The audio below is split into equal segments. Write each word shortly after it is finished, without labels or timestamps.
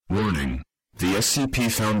Warning: the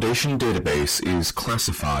SCP Foundation database is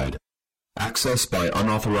classified. Access by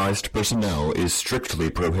unauthorized personnel is strictly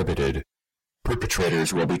prohibited.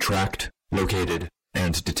 Perpetrators will be tracked, located,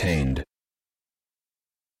 and detained.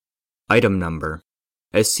 Item Number: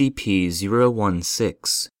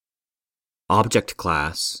 SCP-016. Object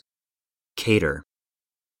Class: Cater.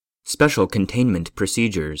 Special Containment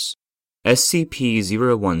Procedures: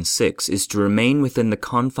 SCP-016 is to remain within the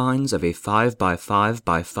confines of a 5 by 5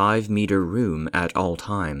 by 5 meter room at all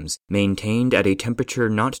times, maintained at a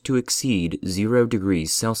temperature not to exceed 0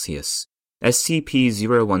 degrees Celsius.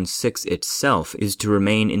 SCP-016 itself is to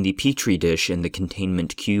remain in the Petri dish in the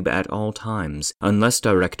containment cube at all times, unless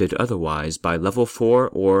directed otherwise by Level 4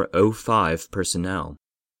 or O5 personnel.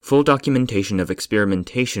 Full documentation of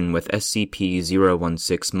experimentation with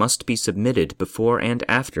SCP-016 must be submitted before and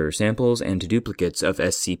after samples and duplicates of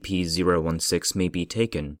SCP-016 may be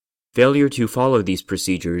taken. Failure to follow these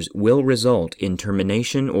procedures will result in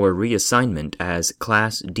termination or reassignment as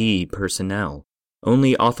Class D personnel.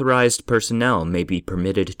 Only authorized personnel may be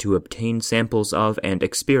permitted to obtain samples of and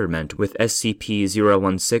experiment with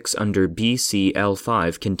SCP-016 under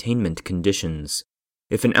BCL5 containment conditions.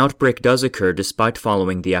 If an outbreak does occur despite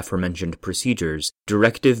following the aforementioned procedures,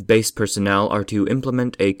 Directive Base personnel are to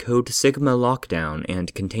implement a Code Sigma lockdown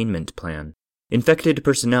and containment plan. Infected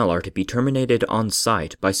personnel are to be terminated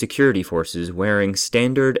on-site by security forces wearing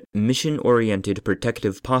standard Mission-Oriented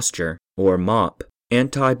Protective Posture, or MOP,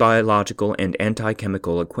 anti-biological and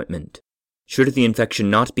anti-chemical equipment. Should the infection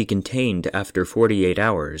not be contained after 48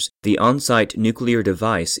 hours, the on-site nuclear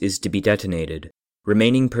device is to be detonated.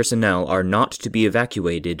 Remaining personnel are not to be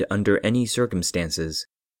evacuated under any circumstances.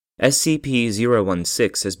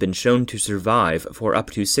 SCP-016 has been shown to survive for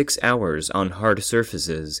up to 6 hours on hard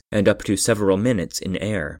surfaces and up to several minutes in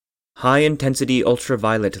air. High-intensity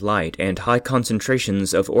ultraviolet light and high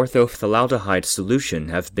concentrations of orthophthalealdehyde solution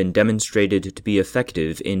have been demonstrated to be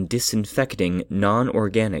effective in disinfecting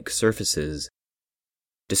non-organic surfaces.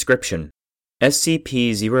 Description: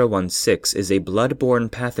 SCP-016 is a blood-borne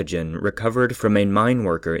pathogen recovered from a mine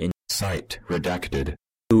worker in Site redacted.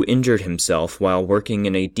 who injured himself while working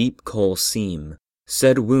in a deep coal seam.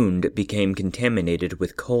 Said wound became contaminated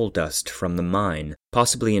with coal dust from the mine,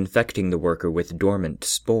 possibly infecting the worker with dormant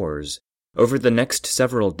spores. Over the next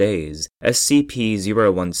several days,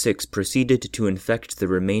 SCP-016 proceeded to infect the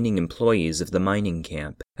remaining employees of the mining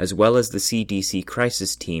camp, as well as the CDC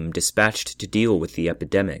crisis team dispatched to deal with the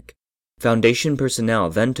epidemic. Foundation personnel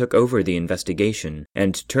then took over the investigation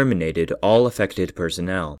and terminated all affected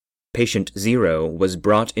personnel. Patient 0 was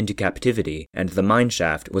brought into captivity, and the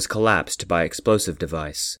mineshaft was collapsed by explosive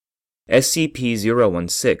device.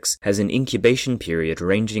 SCP-016 has an incubation period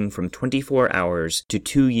ranging from 24 hours to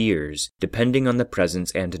 2 years, depending on the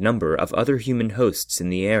presence and number of other human hosts in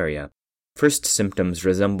the area. First symptoms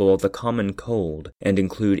resemble the common cold and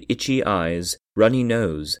include itchy eyes, runny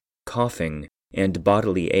nose, coughing, and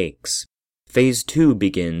bodily aches. Phase 2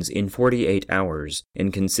 begins in 48 hours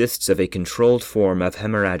and consists of a controlled form of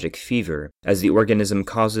hemorrhagic fever, as the organism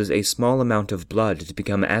causes a small amount of blood to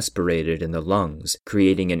become aspirated in the lungs,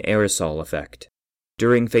 creating an aerosol effect.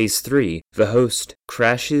 During Phase 3, the host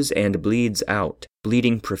crashes and bleeds out,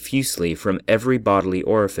 bleeding profusely from every bodily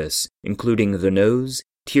orifice, including the nose,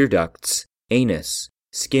 tear ducts, anus,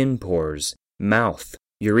 skin pores, mouth,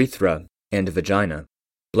 urethra, and vagina.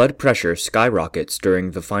 Blood pressure skyrockets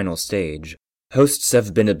during the final stage. Hosts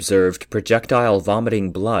have been observed projectile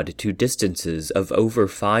vomiting blood to distances of over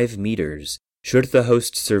 5 meters. Should the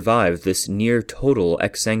host survive this near-total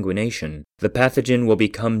exsanguination, the pathogen will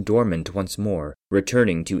become dormant once more,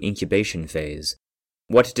 returning to incubation phase.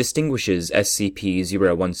 What distinguishes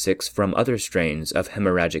SCP-016 from other strains of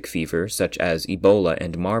hemorrhagic fever such as Ebola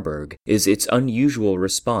and Marburg is its unusual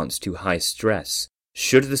response to high stress.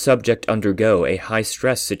 Should the subject undergo a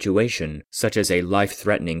high-stress situation, such as a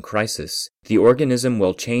life-threatening crisis, the organism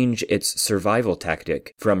will change its survival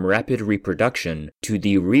tactic from rapid reproduction to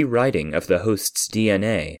the rewriting of the host's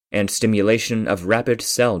DNA and stimulation of rapid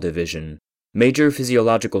cell division. Major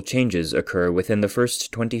physiological changes occur within the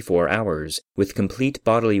first 24 hours, with complete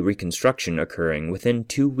bodily reconstruction occurring within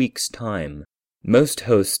 2 weeks' time. Most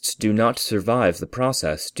hosts do not survive the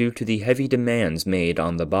process due to the heavy demands made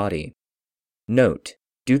on the body. Note: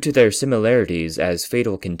 due to their similarities as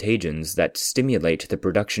fatal contagions that stimulate the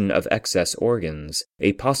production of excess organs,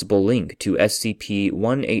 a possible link to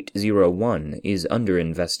SCP-1801 is under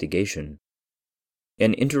investigation.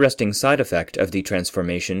 An interesting side effect of the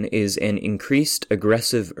transformation is an increased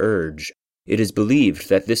aggressive urge. It is believed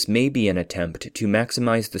that this may be an attempt to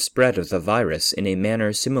maximize the spread of the virus in a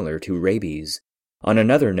manner similar to rabies. On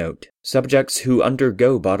another note, subjects who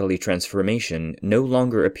undergo bodily transformation no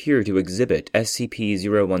longer appear to exhibit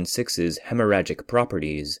SCP-016's hemorrhagic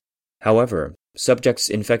properties. However, subjects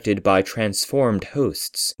infected by transformed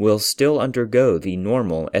hosts will still undergo the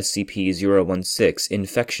normal SCP-016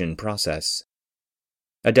 infection process.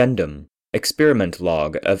 Addendum: Experiment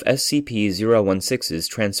log of SCP-016's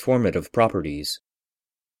transformative properties.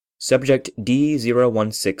 Subject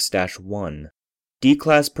D-016-1.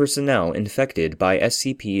 D-Class personnel infected by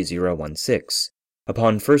SCP-016.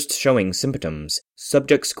 Upon first showing symptoms,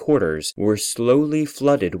 subject's quarters were slowly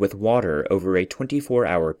flooded with water over a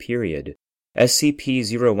 24-hour period.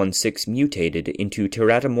 SCP-016 mutated into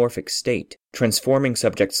teratomorphic state, transforming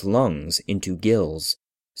subject's lungs into gills.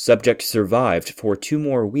 Subject survived for 2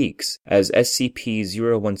 more weeks as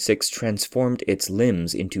SCP-016 transformed its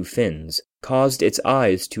limbs into fins, caused its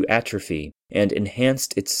eyes to atrophy, and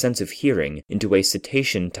enhanced its sense of hearing into a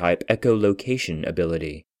cetacean-type echolocation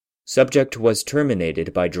ability. Subject was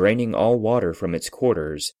terminated by draining all water from its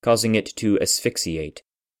quarters, causing it to asphyxiate.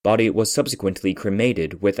 Body was subsequently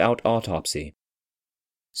cremated without autopsy.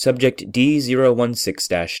 Subject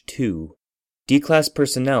D-016-2. D-Class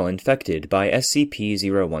personnel infected by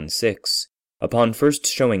SCP-016. Upon first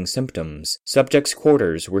showing symptoms, subject's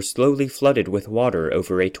quarters were slowly flooded with water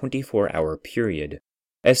over a 24-hour period.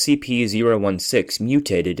 SCP-016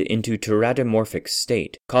 mutated into teratomorphic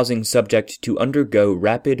state, causing subject to undergo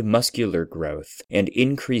rapid muscular growth and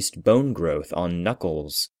increased bone growth on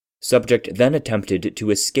knuckles. Subject then attempted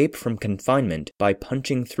to escape from confinement by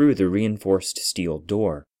punching through the reinforced steel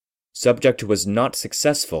door. Subject was not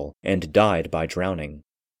successful and died by drowning.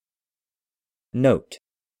 Note: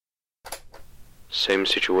 Same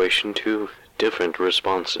situation, 2 different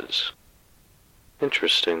responses.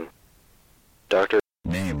 Interesting. Dr.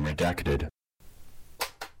 Name redacted.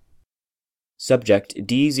 Subject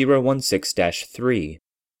D-016-3.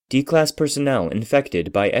 D-Class personnel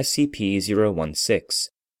infected by SCP-016.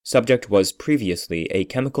 Subject was previously a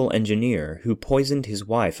chemical engineer who poisoned his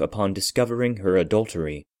wife upon discovering her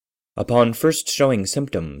adultery. Upon first showing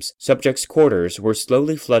symptoms, subject's quarters were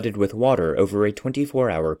slowly flooded with water over a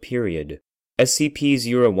 24-hour period.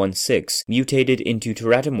 SCP-016 mutated into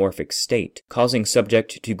teratomorphic state, causing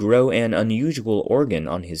subject to grow an unusual organ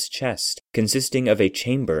on his chest, consisting of a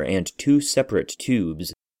chamber and 2 separate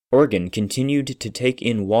tubes. Organ continued to take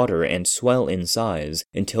in water and swell in size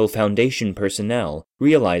until Foundation personnel,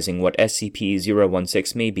 realizing what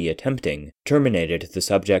SCP-016 may be attempting, terminated the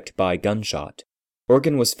subject by gunshot.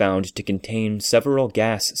 Organ was found to contain several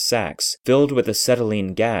gas sacs filled with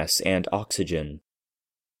acetylene gas and oxygen.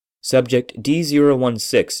 Subject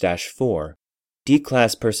D-016-4.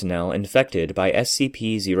 D-Class personnel infected by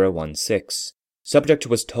SCP-016. Subject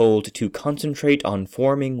was told to concentrate on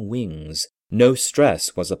forming wings. No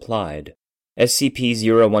stress was applied.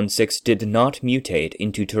 SCP-016 did not mutate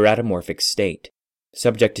into teratomorphic state.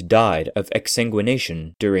 Subject died of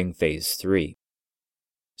exsanguination during Phase 3.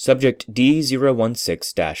 Subject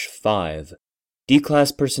D-016-5.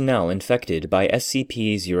 D-Class personnel infected by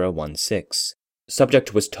SCP-016.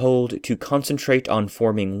 Subject was told to concentrate on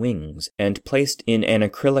forming wings and placed in an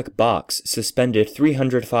acrylic box suspended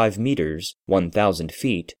 305 meters, 1,000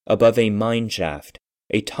 feet, above a mine shaft.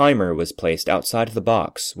 A timer was placed outside the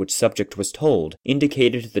box, which subject was told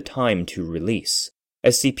indicated the time to release.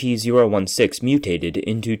 SCP-016 mutated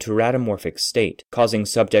into teratomorphic state, causing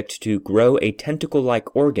subject to grow a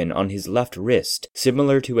tentacle-like organ on his left wrist,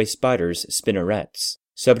 similar to a spider's spinnerets.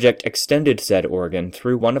 Subject extended said organ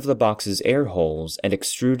through one of the box's air holes and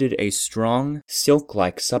extruded a strong,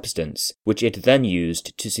 silk-like substance, which it then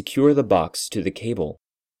used to secure the box to the cable.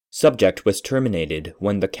 Subject was terminated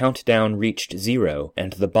when the countdown reached 0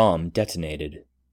 and the bomb detonated.